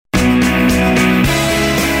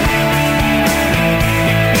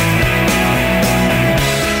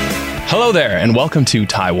Hello there, and welcome to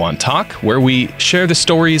Taiwan Talk, where we share the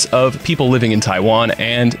stories of people living in Taiwan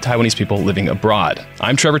and Taiwanese people living abroad.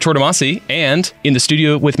 I'm Trevor Tortomasi, and in the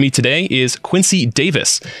studio with me today is Quincy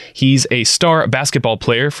Davis. He's a star basketball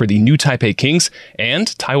player for the New Taipei Kings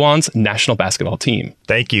and Taiwan's national basketball team.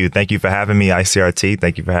 Thank you. Thank you for having me, ICRT.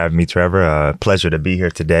 Thank you for having me, Trevor. Pleasure to be here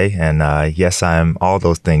today. And yes, I'm all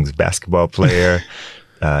those things, basketball player,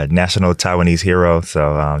 national Taiwanese hero.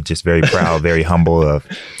 So just very proud, very humble of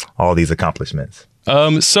all these accomplishments.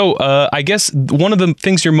 I guess one of the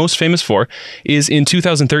things you're most famous for is in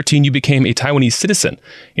 2013, you became a Taiwanese citizen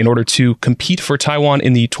in order to compete for Taiwan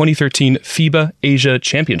in the 2013 FIBA Asia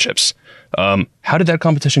Championships. How did that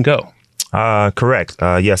competition go? Correct.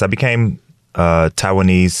 Yes, I became a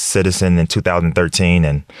Taiwanese citizen in 2013.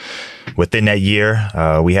 And within that year,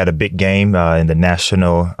 we had a big game in the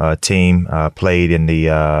national team played in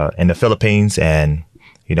the Philippines. And,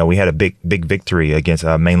 you know, we had a big victory against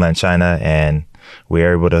mainland China, and we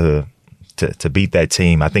were able to beat that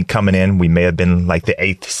team. I think coming in, we may have been like the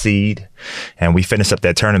 8th seed, and we finished up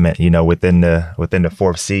that tournament, you know, within the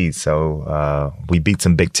 4th seed. So we beat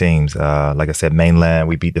some big teams. Like I said, mainland,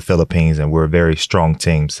 we beat the Philippines, and we're a very strong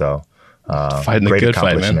team. So fighting the good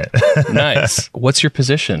fight, man. Nice. What's your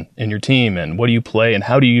position in your team, and what do you play, and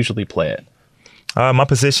how do you usually play it? My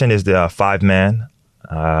position is the 5-man.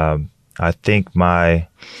 I think my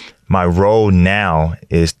role now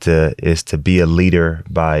is to be a leader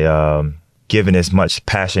by giving as much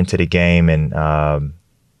passion to the game and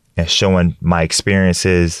showing my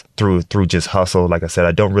experiences through just hustle. Like I said,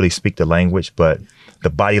 I don't really speak the language, but the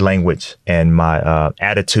body language and my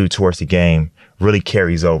attitude towards the game really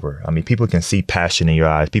carries over. I mean, people can see passion in your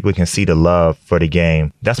eyes. People can see the love for the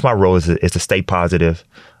game. That's my role, is to stay positive.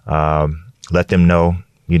 Let them know,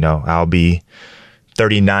 you know, I'll be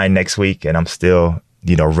 39 next week, and I'm still,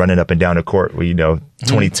 you know, running up and down the court with, you know,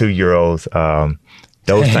 22-year-olds.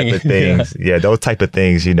 Those type of things. Yeah, those type of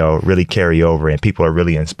things, you know, really carry over, and people are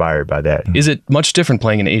really inspired by that. Is it much different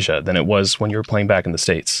playing in Asia than it was when you were playing back in the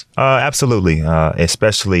States? Absolutely.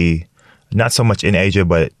 Especially not so much in Asia,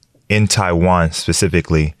 but in Taiwan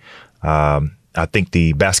specifically. I think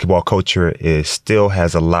the basketball culture still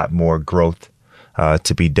has a lot more growth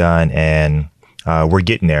to be done, and we're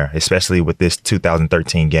getting there, especially with this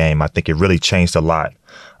 2013 game. I think it really changed a lot.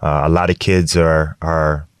 A lot of kids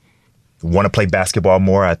want to play basketball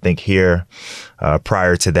more. I think here,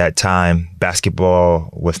 prior to that time, basketball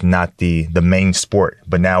was not the main sport,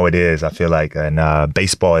 but now it is, I feel like. And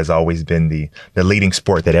baseball has always been the leading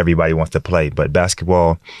sport that everybody wants to play. But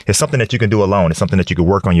basketball is something that you can do alone. It's something that you can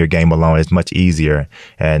work on your game alone. It's much easier.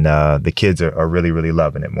 And the kids are really, really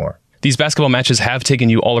loving it more. These basketball matches have taken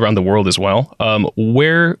you all around the world as well.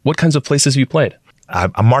 What kinds of places have you played?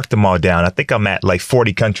 I marked them all down. I think I'm at like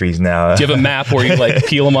 40 countries now. Do you have a map where you like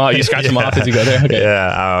peel them off, you scratch them off as you go there? Okay.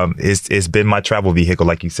 Yeah, it's been my travel vehicle,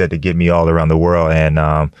 like you said, to get me all around the world. And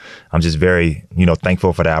I'm just very, you know,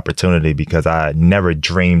 thankful for the opportunity, because I never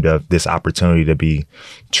dreamed of this opportunity to be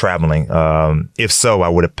traveling. If so, I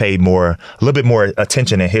would have paid a little bit more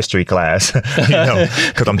attention in history class, you know,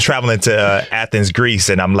 because I'm traveling to Athens, Greece,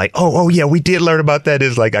 and I'm like, oh yeah, we did learn about that.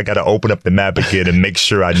 It's like I got to open up the map again and make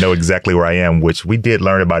sure I know exactly where I am, which we did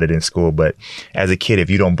learn about it in school. But as a kid, if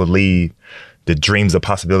you don't believe the dreams of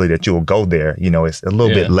possibility that you will go there, you know, it's a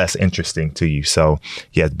little bit less interesting to you. So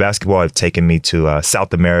yeah, basketball have taken me to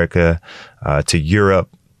South America, to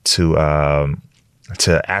Europe, to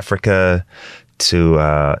Africa,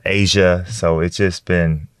 to Asia. So it's just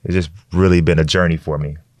really been a journey for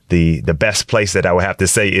me. The best place that I would have to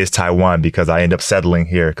say is Taiwan, because I end up settling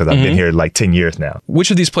here because I've been here like 10 years now.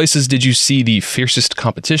 Which of these places did you see the fiercest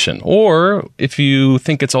competition? Or if you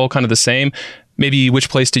think it's all kind of the same, maybe which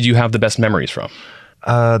place did you have the best memories from?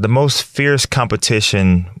 The most fierce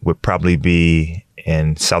competition would probably be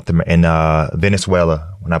in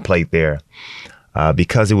Venezuela when I played there,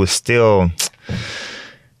 because it was still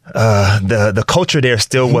the culture there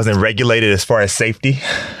still wasn't regulated as far as safety.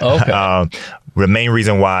 Okay. The main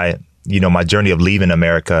reason why, you know, my journey of leaving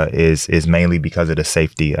America is mainly because of the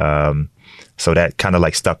safety. So that kind of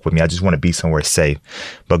like stuck with me. I just want to be somewhere safe.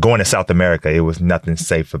 But going to South America, it was nothing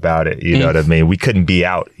safe about it. You know what I mean? We couldn't be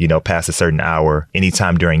out, you know, past a certain hour.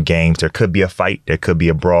 Anytime during games, there could be a fight. There could be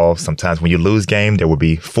a brawl. Sometimes when you lose game, there would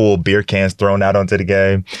be full beer cans thrown out onto the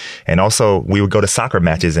game. And also we would go to soccer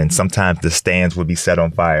matches, and sometimes the stands would be set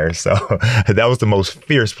on fire. So that was the most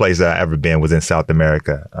fierce place that I ever been, was in South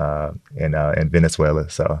America, in Venezuela.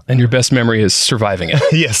 So. And your best memory is surviving it.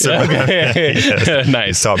 Yes, surviving it. Yes.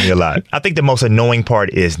 Nice. It taught me a lot. I think the most annoying part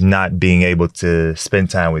is not being able to spend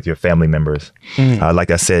time with your family members. Like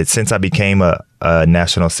I said, since I became a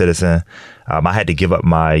national citizen, I had to give up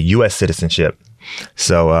my U.S. citizenship.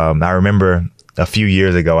 So I remember a few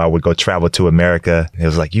years ago, I would go travel to America. It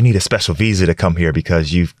was like, you need a special visa to come here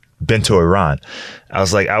because you've been to Iran. I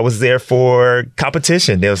was like, I was there for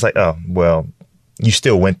competition. They was like, oh, well, you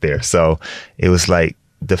still went there. So it was like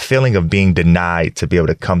the feeling of being denied to be able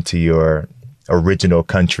to come to your original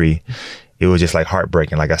country. It was just like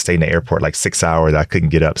heartbreaking. Like I stayed in the airport like 6 hours. I couldn't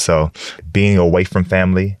get up. So being away from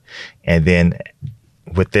family and then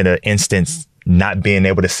within an instance, not being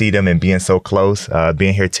able to see them and being so close,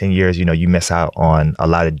 being here 10 years, you know, you miss out on a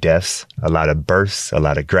lot of deaths, a lot of births, a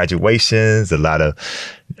lot of graduations, a lot of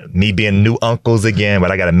me being new uncles again.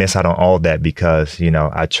 But I got to miss out on all that because, you know,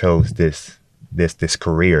 I chose this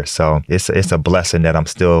career. So it's a blessing that I'm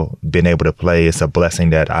still being able to play. It's a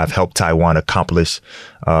blessing that I've helped Taiwan accomplish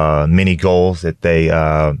many goals that they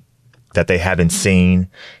haven't seen.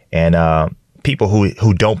 And people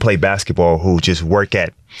who don't play basketball, who just work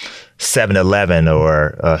at 7-Eleven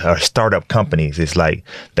or startup companies, it's like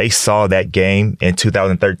they saw that game in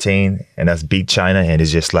 2013 and us beat China, and it's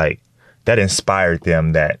just like that inspired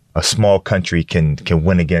them that a small country can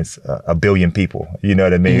win against a billion people. You know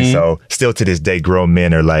what I mean? So still to this day, grown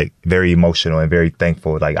men are like very emotional and very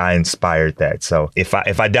thankful. Like I inspired that. So if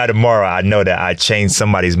I die tomorrow, I know that I changed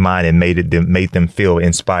somebody's mind and made them feel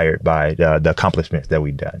inspired by the accomplishments that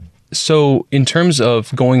we've done. So in terms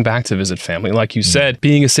of going back to visit family, like you said,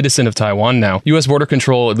 being a citizen of Taiwan now, U.S. border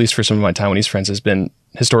control, at least for some of my Taiwanese friends, has been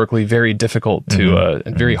historically very difficult to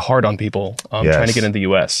and very hard on people trying to get into the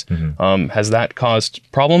U.S. Has that caused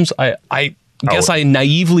problems? I guess I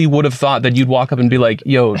naively would have thought that you'd walk up and be like,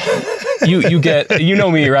 yo, you know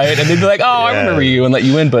me, right? And they'd be like, oh, I remember you, and let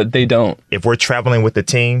you in, but they don't. If we're traveling with the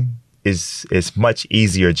team, it's much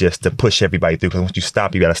easier just to push everybody through, because once you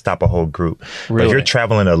stop, you got to stop a whole group. Really? But if you're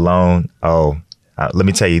traveling alone, let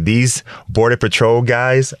me tell you, these Border Patrol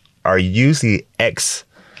guys are usually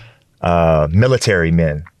military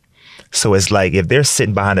men. So it's like if they're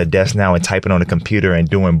sitting behind a desk now and typing on a computer and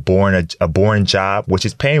doing a boring job, which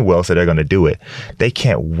is paying well, so they're going to do it. They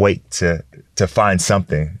can't wait to find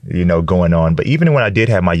something, you know, going on. But even when I did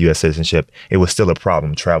have my U.S. citizenship, it was still a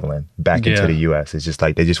problem traveling back into the U.S. It's just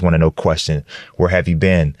like they just want to know question. Where have you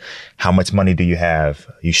been? How much money do you have?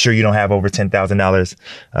 You sure you don't have over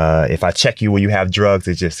 $10,000? If I check you, will you have drugs?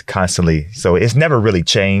 It's just constantly. So it's never really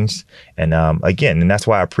changed. And again, and that's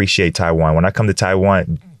why I appreciate Taiwan. When I come to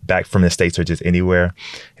Taiwan, back from the States or just anywhere,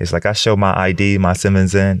 it's like I show my ID, my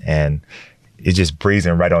Simmons in, and it's just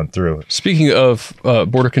breezing right on through. Speaking of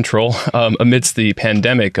border control, amidst the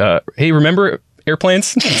pandemic, hey, remember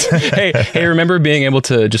airplanes? hey, remember being able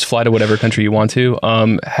to just fly to whatever country you want to?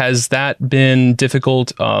 Has that been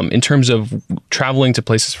difficult in terms of traveling to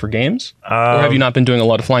places for games? Or have you not been doing a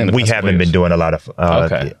lot of flying? We haven't been doing a lot of.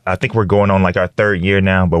 Okay. I think we're going on like our third year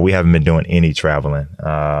now, but we haven't been doing any traveling.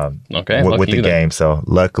 With the game. So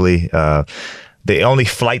luckily, the only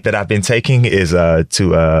flight that I've been taking is to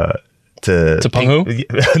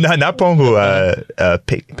Penghu? Not Penghu.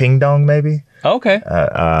 Pingdong, maybe. Oh, okay.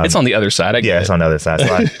 It's on the other side. It's on the other side.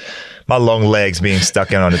 So my long legs being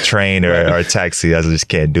stuck in on a train or a taxi, I just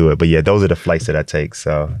can't do it. But yeah, those are the flights that I take.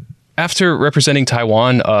 So after representing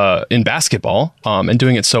Taiwan in basketball and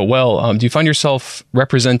doing it so well, do you find yourself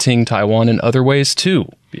representing Taiwan in other ways too,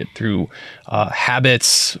 be it through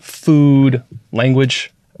habits, food,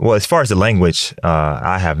 language? Well, as far as the language,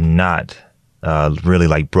 I have not really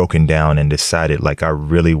like broken down and decided like I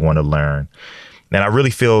really want to learn. And I really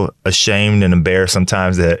feel ashamed and embarrassed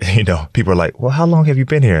sometimes that, you know, people are like, well, how long have you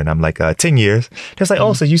been here? And I'm like, 10 years. They're like,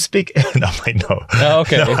 oh, so you speak? And I'm like, no. Oh,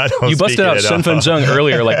 okay. No, you busted out Shunfenzheng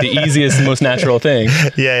earlier, like the easiest and most natural thing.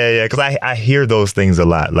 Yeah. Because I hear those things a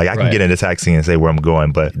lot. Like I can get in a taxi and say where I'm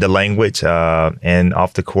going, but the language and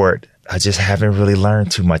off the court, I just haven't really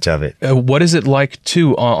learned too much of it. What is it like,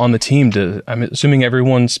 too, on the team? I'm assuming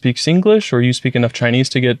everyone speaks English, or you speak enough Chinese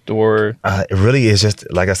to get, or? It really is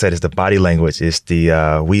just, like I said, it's the body language. It's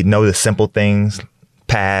we know the simple things,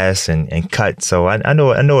 pass and cut. So I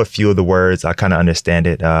know a few of the words. I kind of understand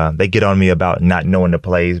it. They get on me about not knowing the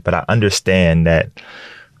plays, but I understand that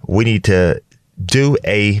we need to do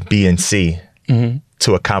A, B, and C.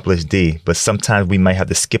 To accomplish D, but sometimes we might have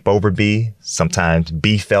to skip over B. Sometimes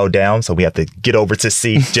B fell down, so we have to get over to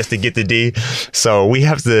C just to get to D. So we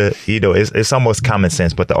have to, you know, it's almost common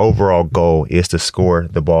sense, but the overall goal is to score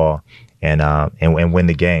the ball and win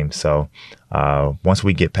the game. So once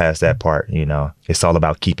we get past that part, you know, it's all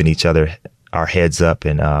about keeping our heads up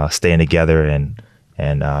and staying together and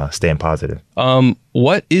staying positive.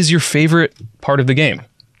 What is your favorite part of the game?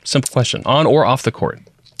 Simple question. On or off the court?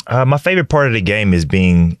 My favorite part of the game is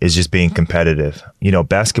just being competitive.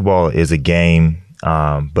 Basketball is a game,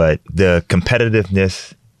 but the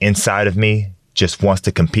competitiveness inside of me just wants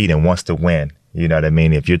to compete and wants to win. You know what I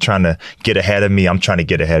mean? If you're trying to get ahead of me, I'm trying to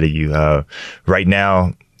get ahead of you. Right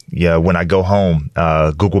now, when I go home,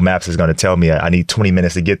 Google Maps is going to tell me I need 20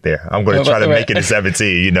 minutes to get there. I'm going to try to make it in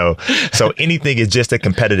 17, So anything is just a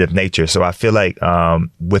competitive nature. So I feel like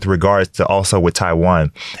with regards to also with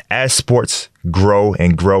Taiwan, as sports grow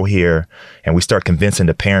and grow here and we start convincing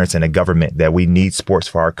the parents and the government that we need sports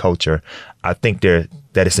for our culture, I think that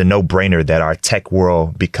it's a no-brainer that our tech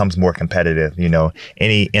world becomes more competitive.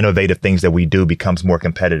 Any innovative things that we do becomes more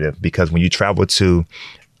competitive, because when you travel to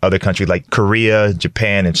other countries like Korea,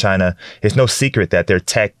 Japan, and China, it's no secret that their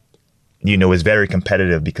tech, is very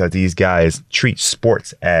competitive, because these guys treat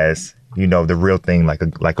sports as, the real thing, like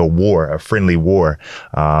a war, a friendly war.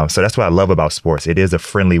 So that's what I love about sports. It is a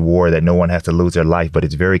friendly war that no one has to lose their life, but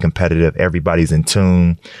it's very competitive. Everybody's in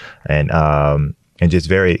tune and just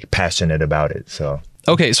very passionate about it. So.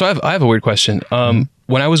 Okay, so I have a weird question.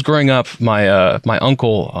 When I was growing up, my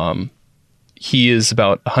uncle, he is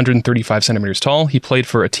about 135 centimeters tall. He played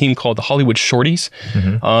for a team called the Hollywood Shorties,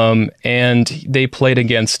 and they played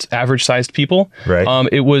against average-sized people. Right.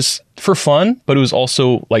 It was for fun, but it was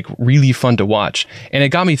also like really fun to watch. And it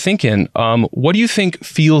got me thinking, what do you think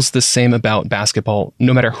feels the same about basketball,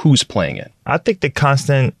 no matter who's playing it? I think the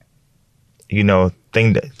constant,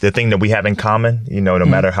 the thing that we have in common, no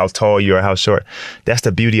matter how tall you are, how short, that's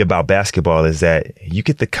the beauty about basketball, is that you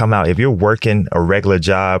get to come out. If you're working a regular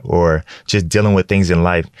job or just dealing with things in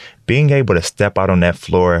life, being able to step out on that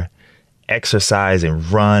floor, exercise and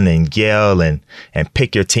run and yell and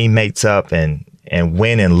pick your teammates up and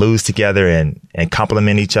win and lose together and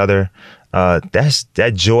compliment each other, that's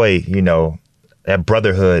that joy, that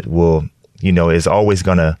brotherhood will, is always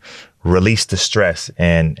going to release the stress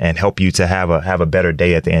and help you to have a better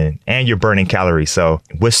day at the end. And you're burning calories. So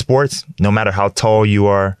with sports, no matter how tall you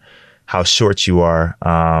are, how short you are,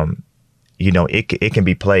 it can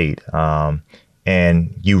be played.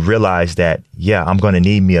 And you realize that, I'm going to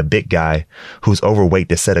need me a big guy who's overweight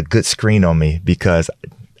to set a good screen on me, because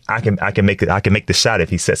I can make the shot if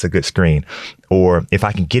he sets a good screen, or if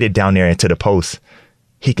I can get it down there into the post,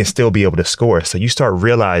 he can still be able to score. So you start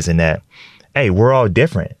realizing that, hey, we're all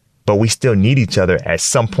different, but we still need each other at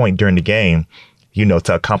some point during the game,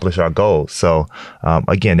 to accomplish our goals. So,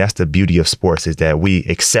 again, that's the beauty of sports, is that we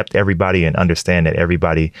accept everybody and understand that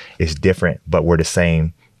everybody is different, but we're the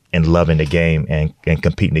same in loving the game and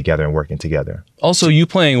competing together and working together. Also, you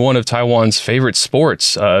playing one of Taiwan's favorite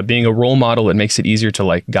sports, being a role model, it makes it easier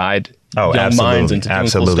to guide young minds into doing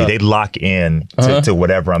cool stuff. They lock in to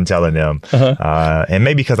whatever I'm telling them. And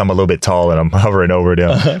maybe because I'm a little bit tall and I'm hovering over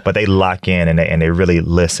them, but they lock in and they really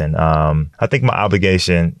listen. I think my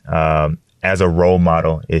obligation as a role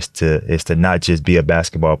model is to not just be a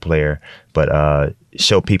basketball player, but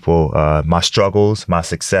show people my struggles, my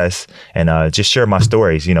success, and just share my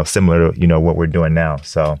stories, similar to, what we're doing now.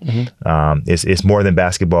 So it's more than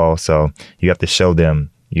basketball. So you have to show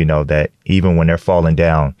them, that even when they're falling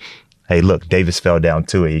down, hey, look, Davis fell down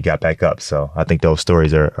too, and he got back up. So I think those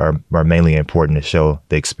stories are mainly important to show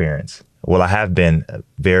the experience. Well, I have been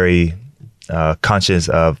very conscious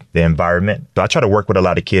of the environment. So I try to work with a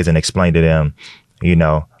lot of kids and explain to them,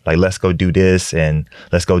 let's go do this and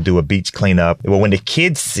let's go do a beach cleanup. Well, when the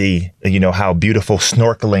kids see, how beautiful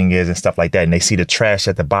snorkeling is and stuff like that, and they see the trash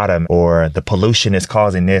at the bottom or the pollution is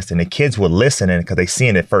causing this, and the kids will listen because they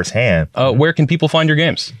seeing it firsthand. Where can people find your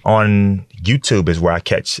games? On YouTube is where I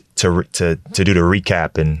catch to do the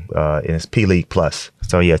recap, and it's P League Plus.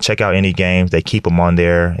 So yeah, check out any games. They keep them on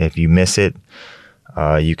there. If you miss it,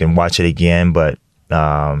 you can watch it again, but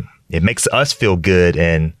it makes us feel good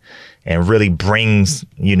and really brings,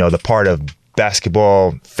 the part of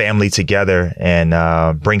basketball family together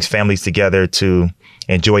and brings families together to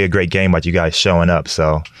enjoy a great game like you guys showing up.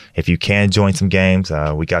 So if you can join some games,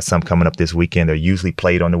 we got some coming up this weekend. They're usually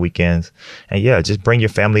played on the weekends. And yeah, just bring your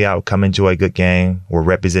family out, come enjoy a good game. We're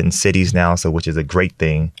representing cities now, so which is a great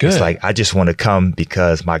thing. Good. It's like, I just want to come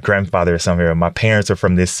because my grandfather is somewhere, my parents are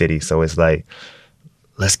from this city. So it's like,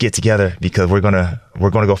 let's get together because we're gonna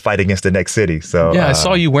go fight against the next city. So yeah, I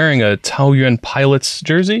saw you wearing a Taoyuan Pilots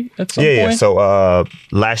jersey at some point. Yeah. So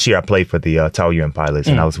last year I played for the Taoyuan Pilots,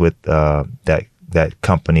 and I was with that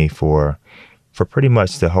company for pretty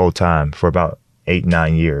much the whole time, for about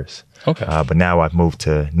 8-9 years. Okay. But now I've moved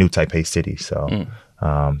to New Taipei City, so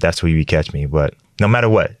that's where you catch me. But no matter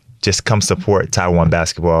what, just come support Taiwan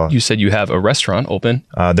basketball. You said you have a restaurant open.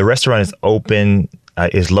 The restaurant is open.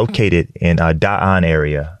 Is located in Da'an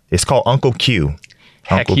area. It's called Uncle Q.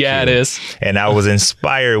 Heck Uncle yeah, Q. it is. And I was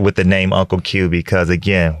inspired with the name Uncle Q because,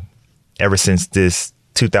 again, ever since this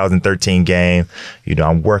 2013 game,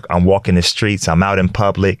 I'm walking the streets, I'm out in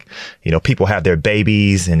public, people have their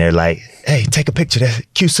babies and they're like, hey, take a picture. That's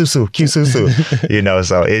Q Susu.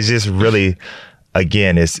 So it's just really,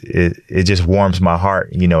 again, it just warms my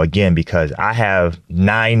heart, again, because I have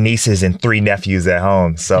 9 nieces and 3 nephews at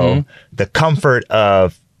home. So the comfort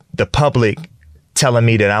of the public telling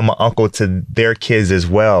me that I'm an uncle to their kids as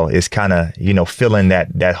well is kind of, filling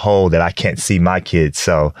that hole that I can't see my kids.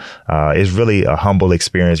 So it's really a humble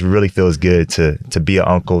experience. It really feels good to be an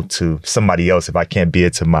uncle to somebody else if I can't be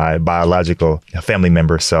it to my biological family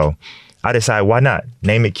member. So I decided, why not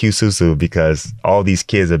name it Q Susu, because all these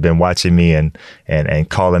kids have been watching me and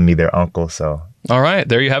calling me their uncle. So. All right,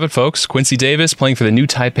 there you have it, folks. Quincy Davis playing for the new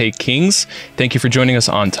Taipei Kings. Thank you for joining us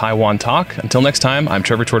on Taiwan Talk. Until next time, I'm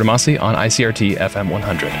Trevor Tortomasi on ICRT FM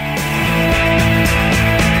 100.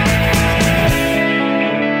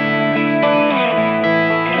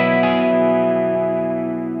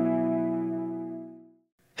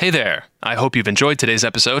 Hey there. I hope you've enjoyed today's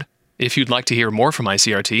episode. If you'd like to hear more from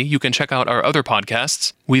ICRT, you can check out our other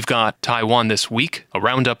podcasts. We've got Taiwan This Week, a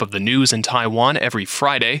roundup of the news in Taiwan every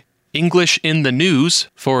Friday, English in the News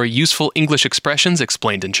for useful English expressions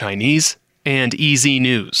explained in Chinese, and EZ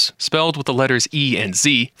News, spelled with the letters E and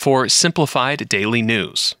Z, for simplified daily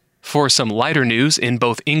news. For some lighter news in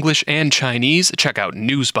both English and Chinese, check out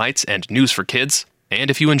News Bites and News for Kids. And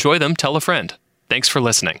if you enjoy them, tell a friend. Thanks for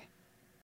listening.